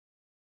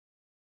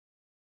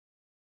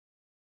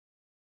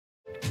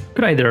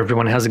G'day there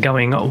everyone, how's it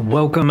going?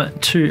 Welcome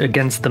to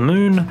Against the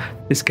Moon.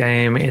 This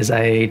game is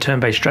a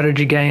turn-based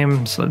strategy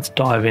game, so let's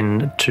dive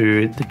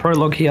into the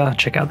prologue here,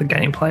 check out the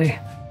gameplay.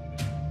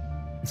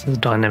 This is a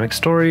dynamic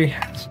story,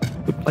 it's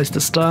a good place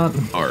to start.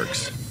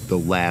 Arx, the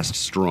last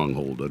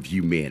stronghold of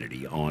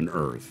humanity on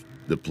Earth.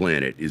 The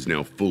planet is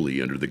now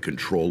fully under the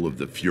control of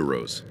the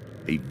furos,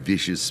 a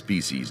vicious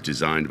species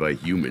designed by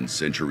humans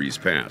centuries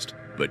past,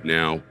 but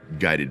now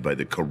guided by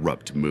the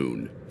corrupt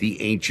moon.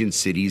 The ancient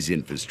city's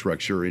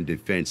infrastructure and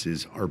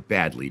defenses are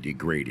badly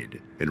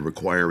degraded and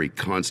require a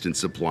constant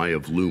supply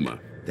of Luma,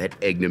 that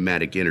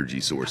enigmatic energy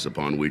source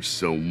upon which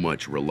so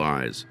much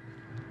relies.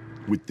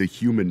 With the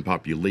human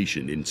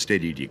population in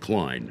steady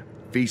decline,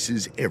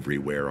 faces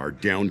everywhere are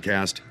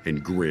downcast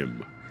and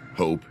grim.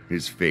 Hope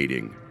is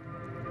fading.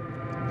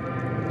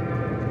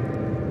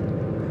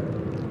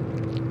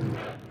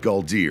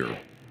 Galdir,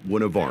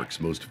 one of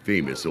Ark's most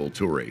famous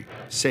Ulturi,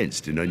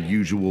 sensed an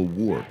unusual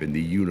warp in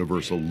the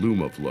universal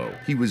Luma flow.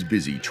 He was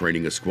busy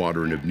training a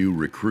squadron of new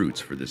recruits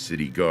for the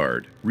city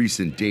guard.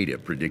 Recent data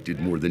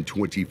predicted more than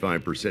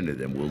 25% of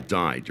them will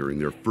die during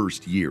their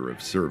first year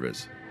of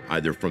service,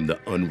 either from the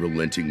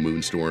unrelenting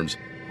moonstorms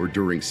or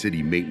during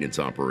city maintenance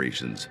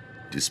operations.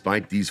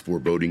 Despite these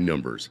foreboding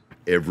numbers,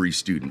 every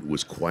student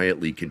was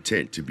quietly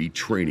content to be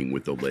training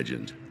with the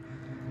legend.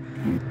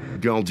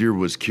 Galdir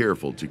was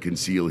careful to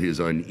conceal his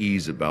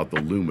unease about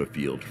the Luma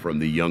field from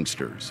the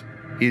youngsters.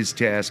 His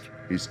task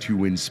is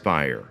to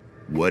inspire.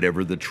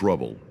 Whatever the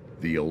trouble,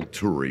 the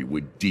Ulturi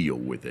would deal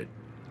with it.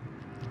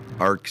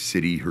 Ark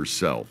City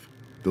herself,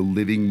 the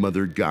living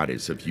mother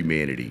goddess of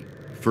humanity,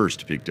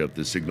 first picked up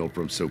the signal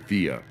from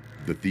Sophia,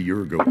 the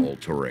Theurgo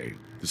Ulturi.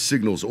 The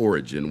signal's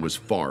origin was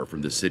far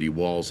from the city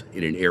walls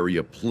in an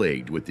area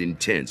plagued with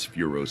intense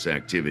Furos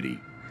activity.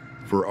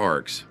 For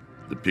Arx,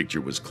 the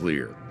picture was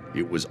clear.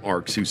 It was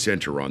Arx who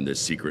sent her on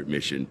this secret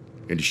mission,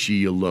 and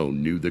she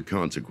alone knew the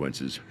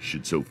consequences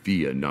should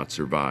Sophia not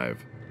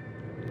survive.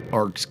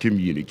 Arx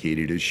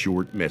communicated a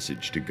short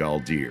message to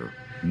Galdir.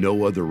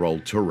 No other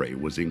Ulturi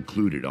was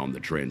included on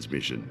the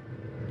transmission.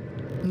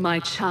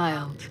 My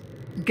child,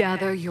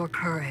 gather your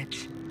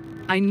courage.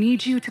 I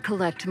need you to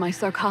collect my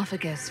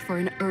sarcophagus for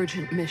an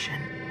urgent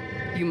mission.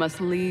 You must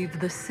leave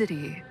the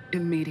city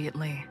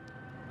immediately.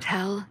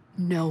 Tell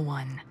no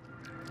one.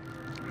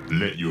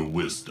 Let your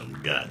wisdom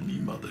guide me,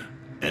 Mother,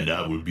 and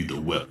I will be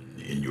the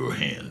weapon in your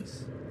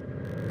hands.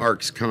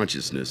 Ark's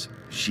consciousness,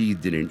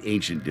 sheathed in an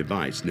ancient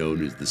device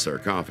known as the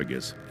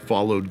sarcophagus,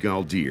 followed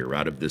Galdir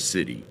out of the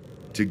city.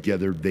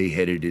 Together, they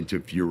headed into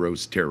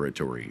Furos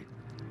territory.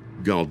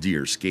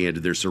 Galdir scanned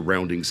their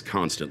surroundings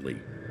constantly,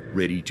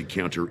 ready to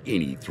counter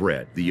any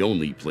threat. The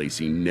only place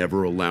he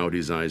never allowed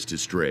his eyes to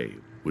stray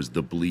was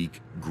the bleak,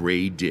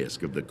 gray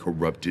disk of the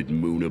corrupted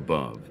moon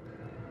above.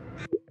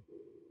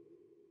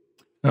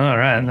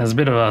 Alright, there's a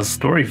bit of a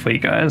story for you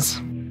guys.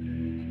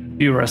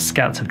 Furos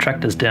scouts have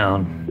tracked us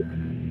down.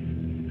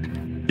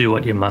 Do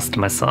what you must,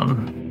 my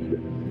son.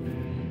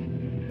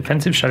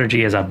 Defensive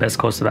strategy is our best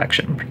course of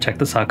action. Protect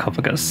the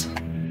sarcophagus.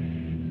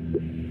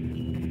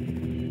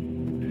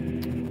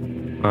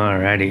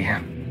 Alrighty.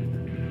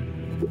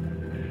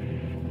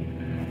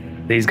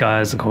 These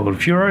guys are called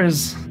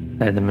Furos.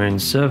 They're the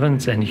moon's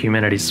servants and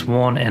humanity's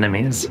sworn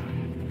enemies.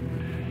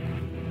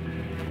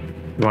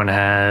 Everyone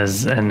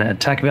has an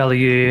attack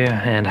value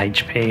and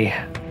HP.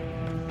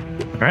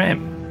 Alright.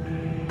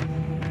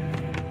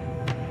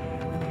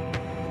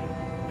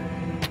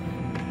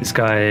 This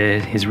guy,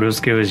 his real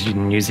skill is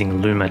in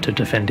using Luma to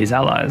defend his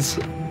allies.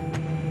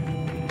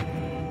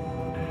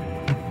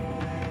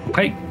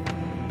 Okay.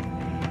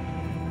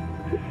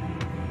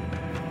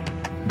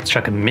 Let's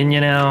chuck a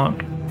minion out.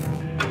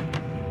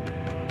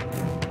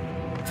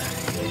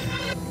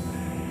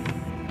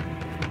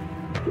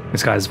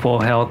 This guy's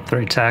 4 health,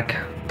 3 attack.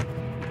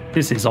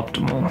 This is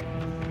optimal.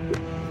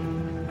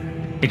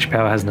 Each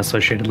power has an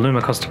associated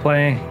Luma cost to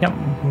play. Yep,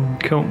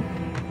 cool.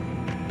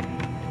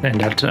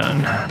 End our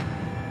turn.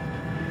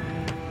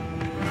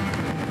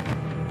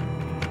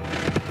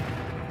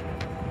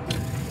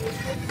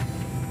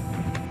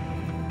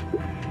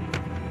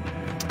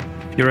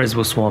 Furos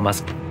will swarm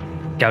us.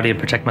 Galdir,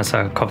 protect my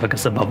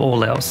sarcophagus above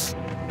all else.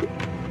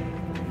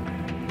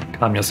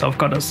 Calm yourself,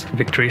 goddess.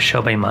 Victory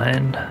shall be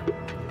mine.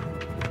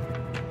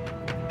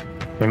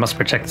 We must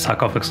protect the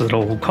sarcophagus at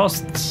all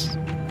costs.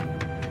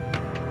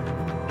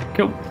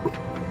 Cool.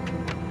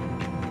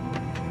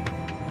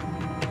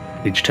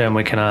 Each turn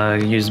we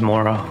can use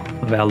more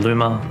of our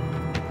Luma.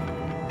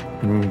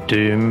 And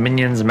do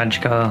minions,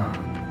 Magicka.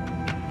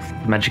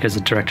 Magicka is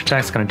a direct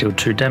attack, it's going to deal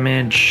 2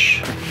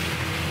 damage.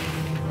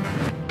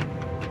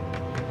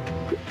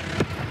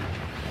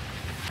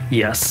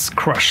 Yes,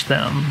 crush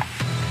them.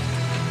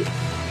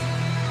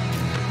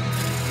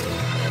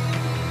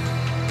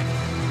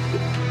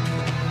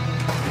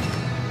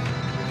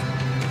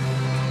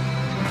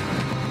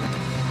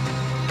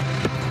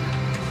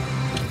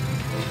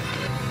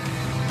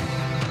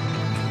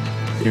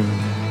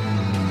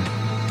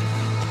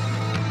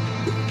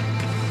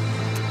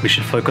 We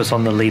should focus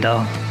on the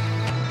leader.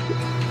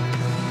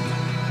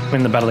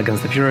 Win the battle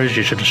against the Furos,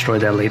 you should destroy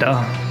their leader.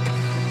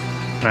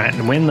 Alright,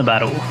 win the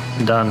battle.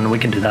 Done, we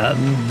can do that.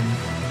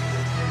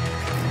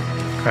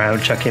 Alright,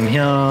 we'll chuck him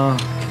here.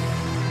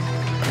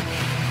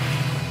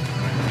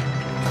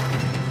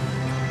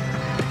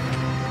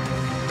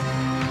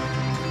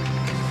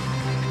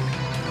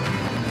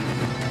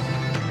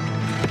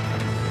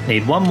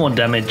 Need one more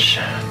damage.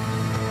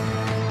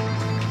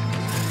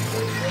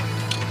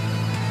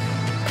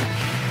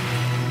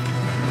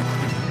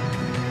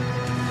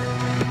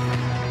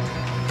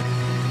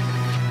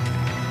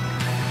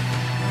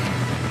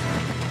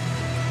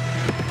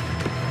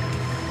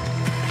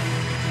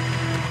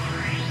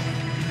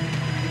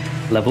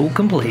 Level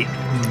complete.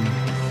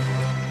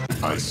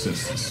 I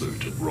sense the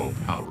surge of raw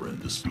power in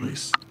this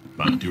place.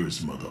 My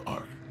dearest Mother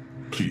Ark,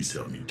 please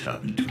help me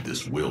tap into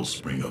this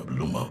wellspring of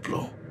Luma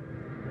flow.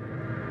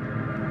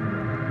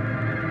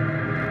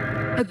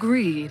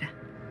 Agreed.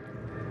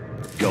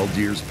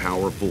 Galdir's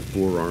powerful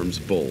forearms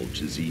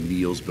bulge as he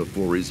kneels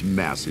before his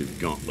massive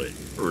gauntlet,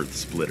 Earth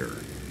Splitter,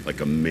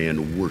 like a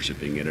man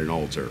worshipping at an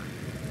altar.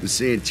 The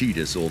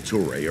Santitas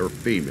Ultore are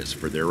famous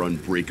for their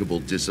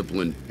unbreakable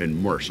discipline and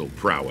martial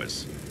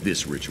prowess.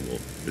 This ritual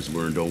is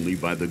learned only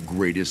by the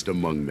greatest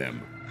among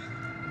them.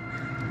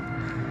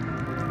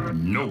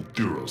 No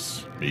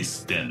furos may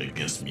stand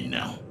against me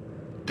now.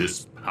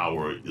 This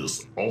power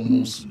is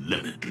almost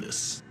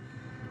limitless.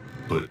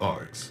 But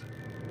Arx,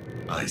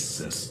 I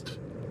sensed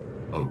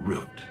a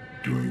rift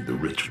during the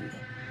ritual.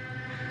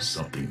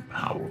 Something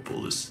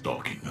powerful is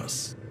stalking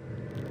us.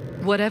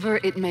 Whatever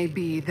it may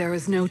be, there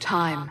is no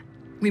time.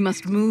 We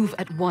must move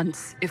at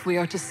once if we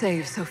are to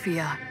save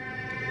Sophia.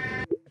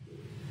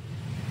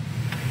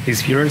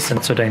 These furos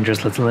are so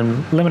dangerous, let's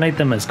eliminate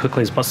them as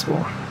quickly as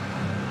possible.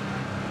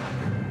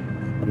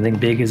 Something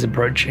big is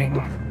approaching.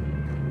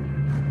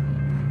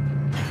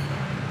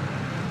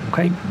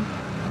 Okay.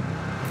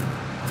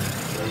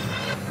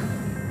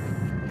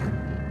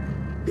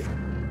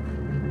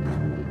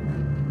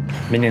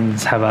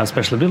 Minions have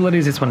special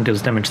abilities. This one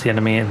deals damage to the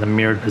enemy in the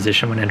mirrored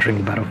position when entering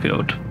the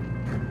battlefield.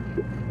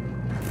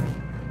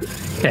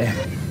 Okay.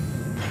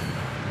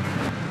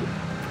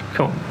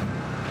 Cool.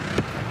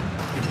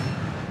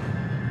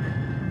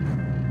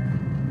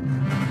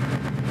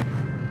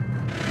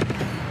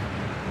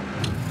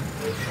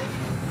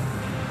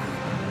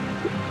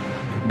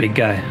 Big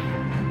guy.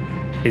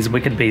 These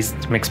wicked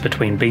beasts mix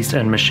between beast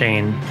and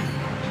machine.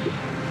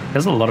 He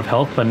has a lot of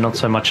health, but not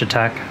so much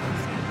attack.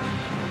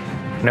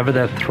 Whenever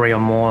there are 3 or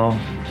more,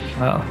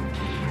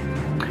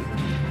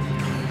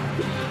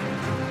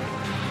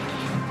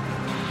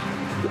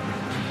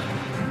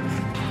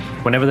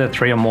 whenever there are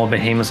 3 or more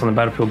behemoths on the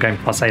battlefield, gain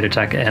 +8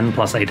 attack and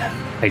 +8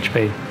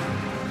 HP.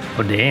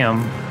 Oh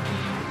damn.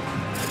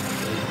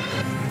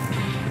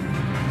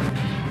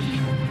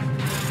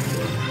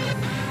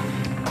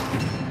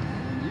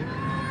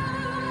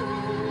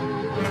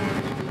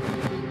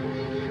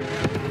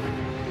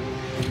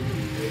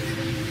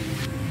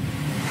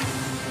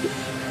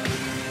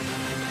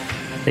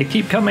 They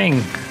keep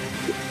coming.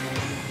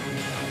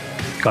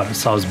 God,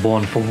 so I was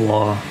born for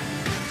war.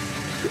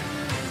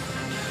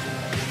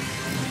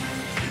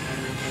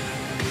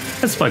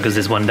 Let's focus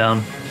this one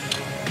down.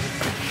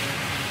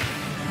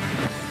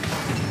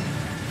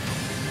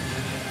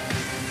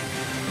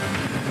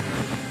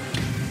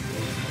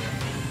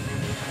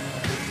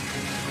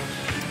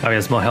 Oh, he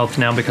has more health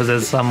now because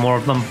there's some more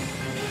of them.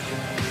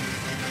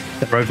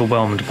 They're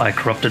overwhelmed by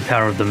corrupted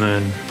power of the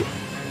moon.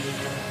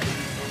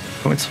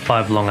 Won't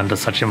survive long under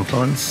such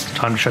influence.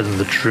 Time to show them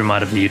the true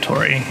might of the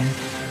Utori.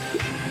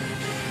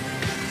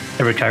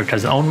 Every character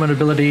has an ultimate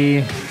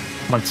ability.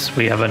 Once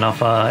we have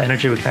enough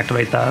energy, we can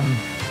activate that.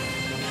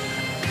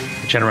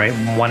 Generate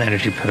 1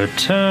 energy per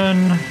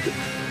turn.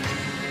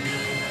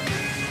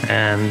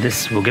 And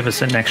this will give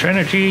us an extra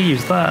energy.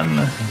 Use that.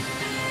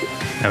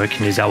 Now we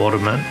can use our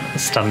ultimate.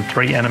 Stun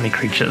 3 enemy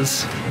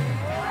creatures.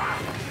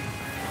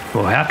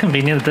 Well, how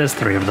convenient that there's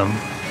 3 of them.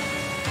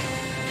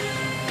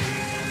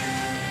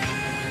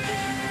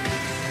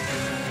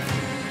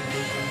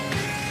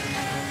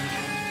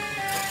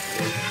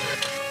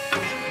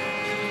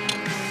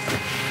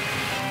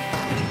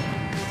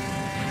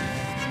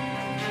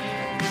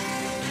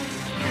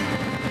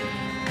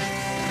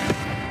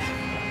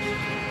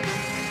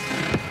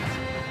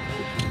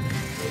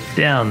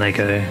 Down they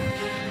go.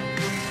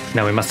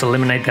 Now we must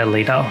eliminate their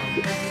leader.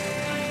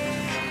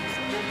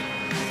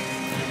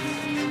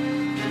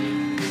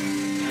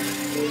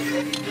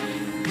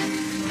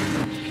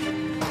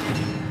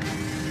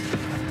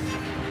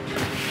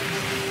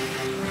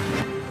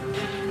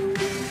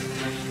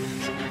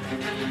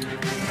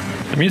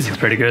 The music's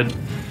pretty good.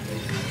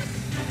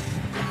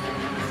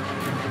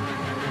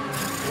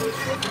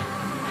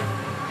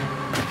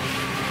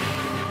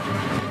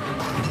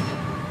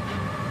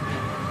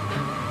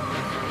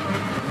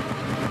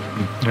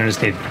 I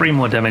just need 3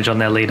 more damage on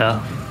their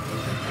leader.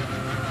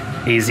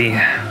 Easy.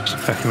 Just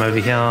fuck him over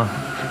here.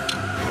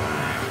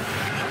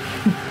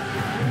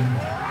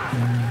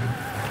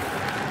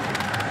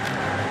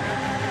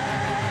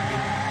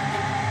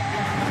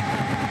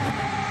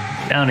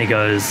 Down he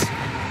goes.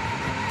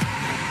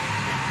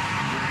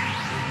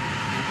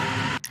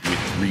 With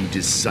 3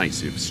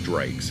 decisive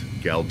strikes,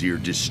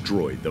 Galdir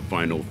destroyed the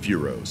final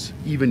furos.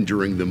 Even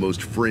during the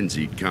most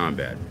frenzied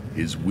combat,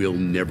 his will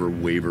never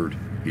wavered,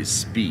 his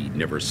speed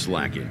never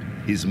slackened,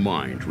 his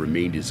mind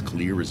remained as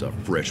clear as a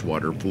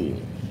freshwater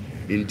pool.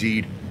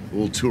 Indeed,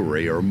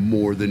 Ulturae are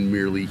more than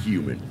merely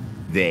human.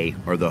 They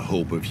are the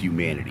hope of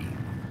humanity.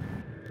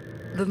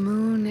 The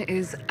moon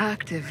is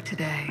active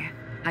today.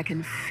 I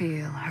can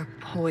feel her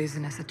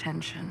poisonous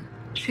attention.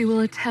 She will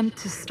attempt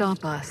to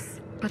stop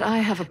us, but I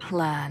have a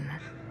plan.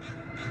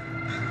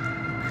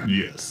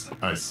 Yes,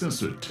 I sense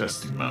her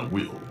testing my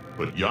will,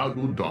 but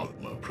Yago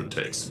Dogma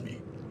protects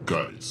me.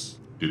 Goddess,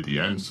 did the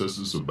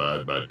ancestors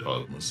abide by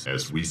dogmas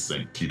as we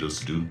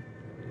Sanctitas do?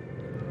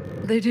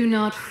 They do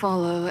not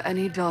follow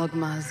any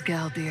dogmas,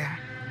 Galdir.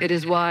 It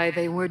is why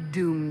they were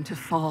doomed to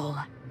fall.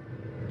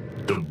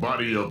 The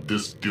body of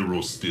this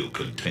hero still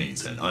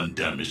contains an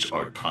undamaged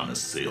Arcana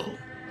cell.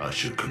 I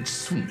should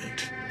consume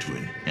it to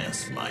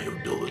enhance my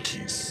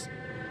abilities.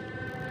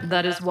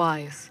 That is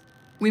wise.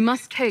 We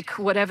must take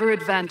whatever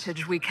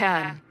advantage we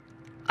can.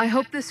 I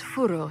hope this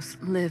furos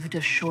lived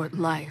a short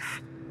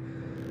life.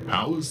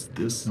 How is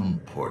this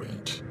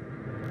important?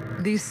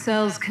 These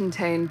cells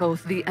contain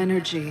both the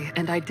energy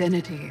and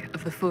identity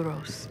of the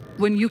furos.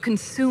 When you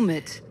consume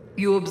it,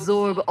 you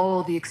absorb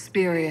all the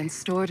experience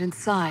stored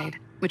inside,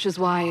 which is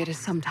why it is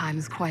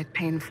sometimes quite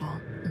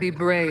painful. Be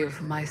brave,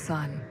 my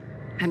son,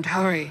 and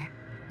hurry.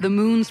 The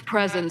moon's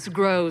presence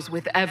grows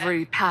with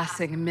every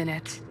passing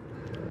minute.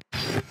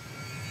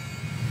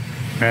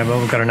 Alright, well,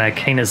 we've got an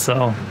Arcana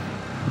cell.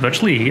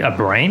 Virtually a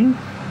brain?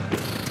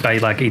 This guy,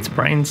 like, eats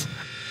brains.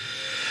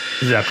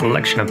 This is our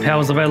collection of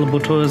powers available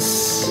to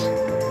us.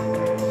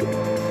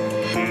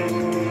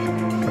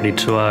 Ready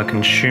to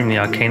consume the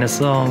Arcana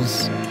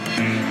cells.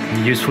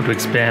 Useful to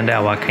expand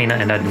our Arcana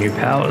and add new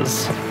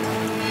powers.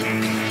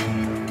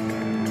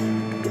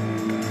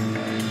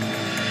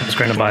 It's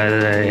granted by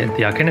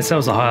the Arcana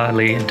cells are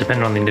highly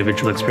dependent on the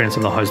individual experience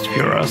of the host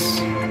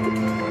furos.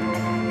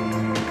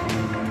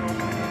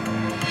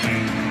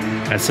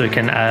 Alright, so we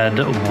can add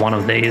one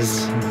of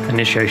these.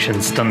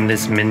 Initiation, stun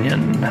this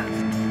minion.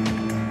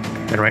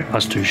 Generate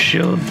 +2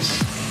 shields.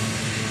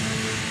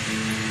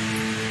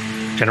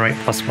 Generate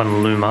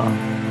 +1 Luma.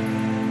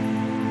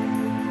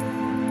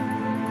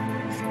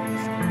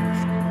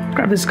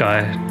 Grab this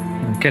guy.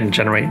 Can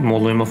generate more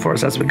Luma for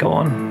us as we go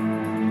on.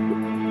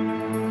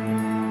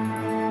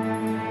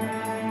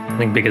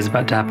 Something big is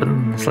about to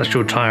happen.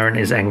 Celestial Tyrant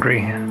is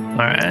angry.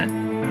 Alright.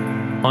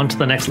 On to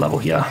the next level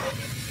here.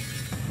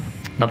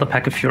 Another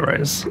pack of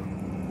furos.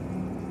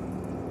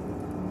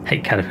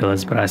 Hate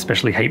caterpillars, but I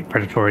especially hate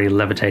predatory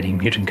levitating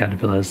mutant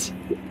caterpillars.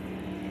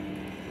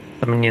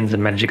 The minions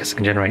and magicus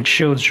can generate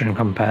shields during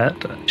combat.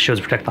 Shields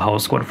protect the whole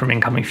squad from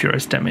incoming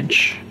furos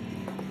damage.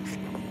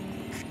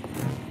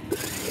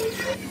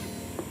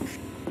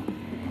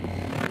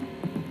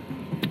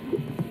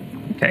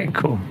 Okay,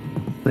 cool.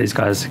 These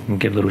guys can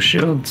give little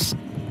shields.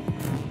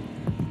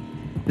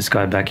 This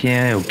guy back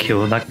here, he'll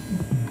kill that.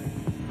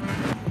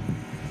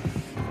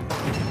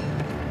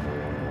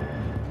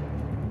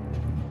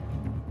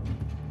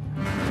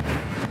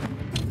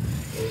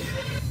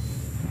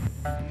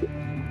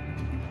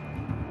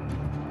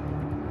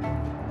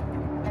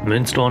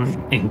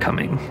 Moonstorm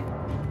incoming.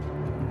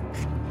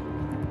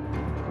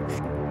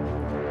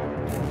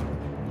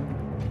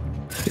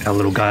 Get our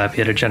little guy up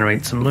here to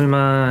generate some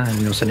Luma, and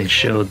we also need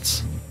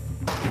shields.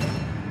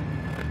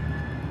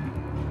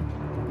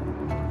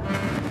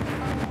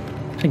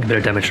 I think a bit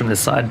of damage from this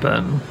side,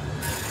 but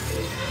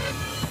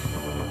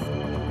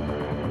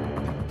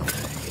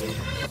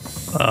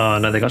oh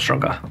no, they got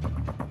stronger.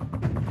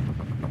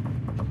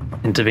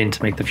 Intervene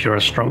to make the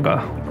Furos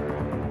stronger.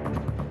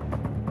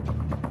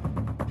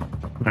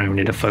 Alright, we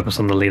need to focus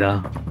on the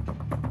leader.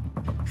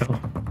 Cool.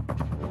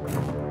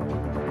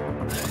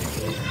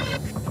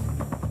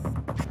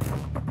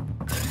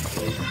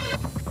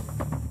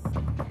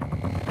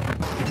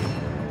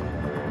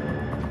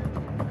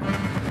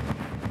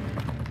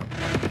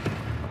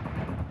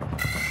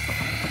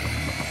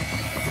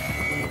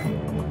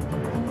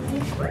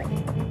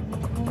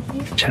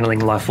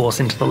 Channeling life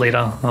force into the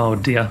leader. Oh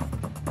dear.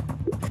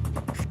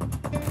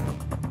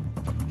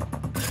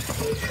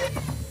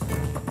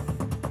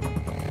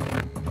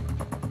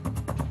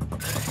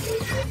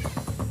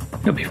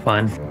 You'll be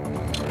fine.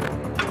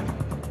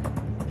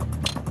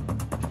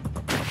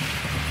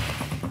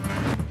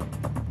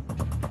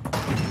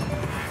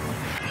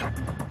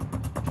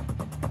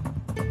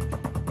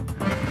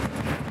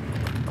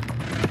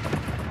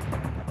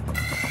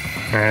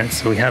 Alright,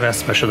 so we have our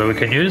special that we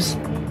can use.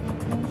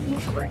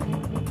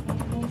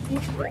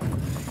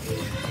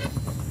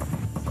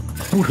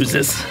 Ooh, who's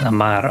this?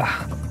 Amara.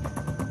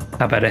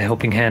 How about a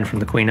helping hand from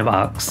the Queen of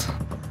Arcs?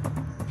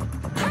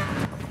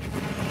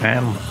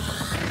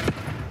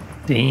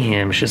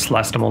 Damn, she just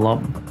sliced them all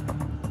up.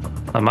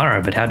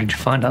 Amara, but how did you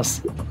find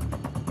us?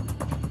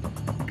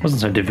 It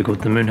wasn't so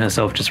difficult. The moon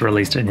herself just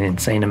released an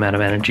insane amount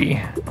of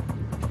energy.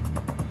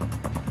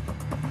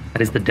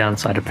 That is the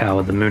downside of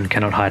power. The moon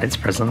cannot hide its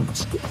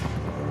presence.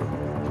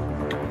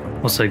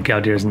 Also,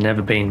 Galdir has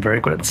never been very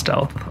good at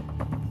stealth.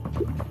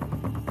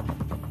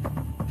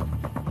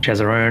 She has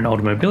her own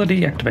ultimate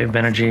ability, Activate with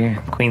Energy,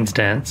 Queen's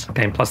Dance.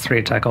 Gain +3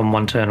 attack on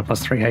 1 turn and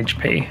 +3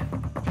 HP.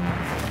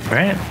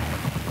 Alright,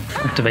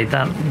 activate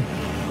that.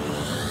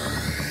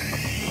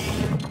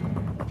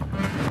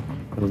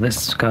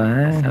 This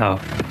guy, oh,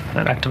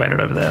 that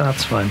activated over there,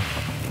 that's fine.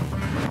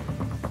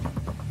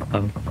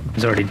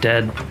 He's already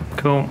dead,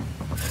 cool.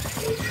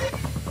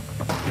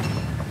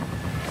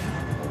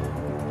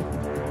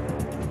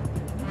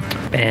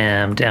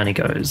 Bam, down he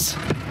goes.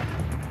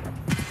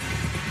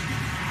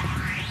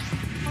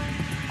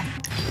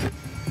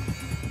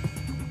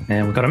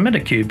 And we've got a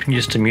Metacube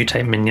used to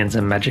mutate minions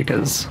and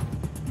magickas.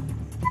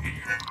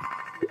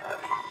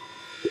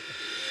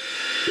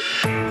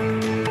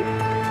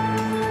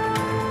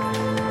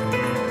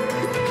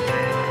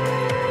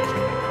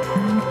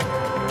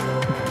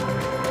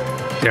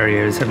 The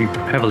area is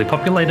heavily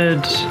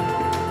populated.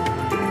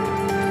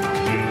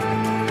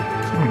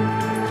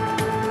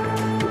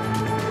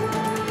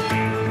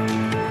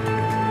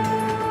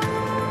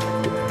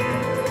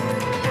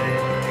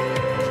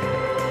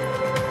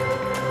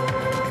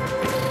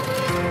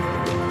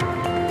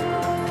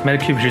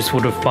 Metacube is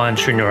useful to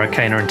fine-tune your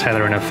arcana and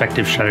tailor an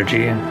effective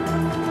strategy.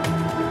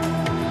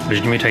 As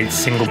you mutate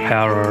single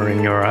power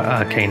in your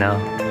arcana.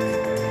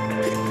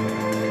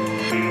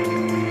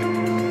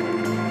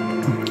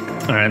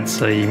 Alright,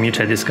 so you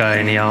mutate this guy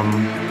and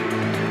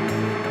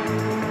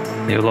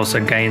he'll also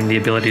gain the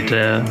ability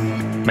to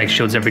make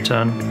shields every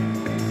turn.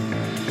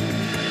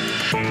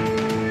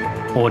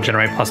 Or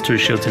generate +2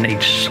 shields in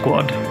each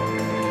squad.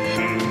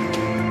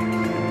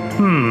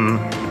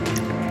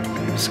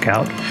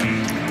 Scout.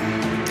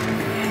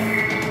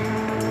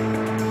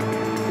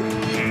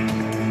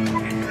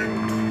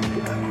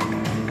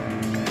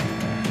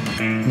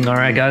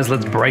 Alright guys,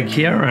 let's break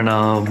here and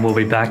we'll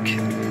be back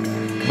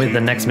with the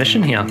next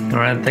mission here.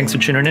 Alright, thanks for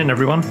tuning in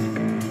everyone.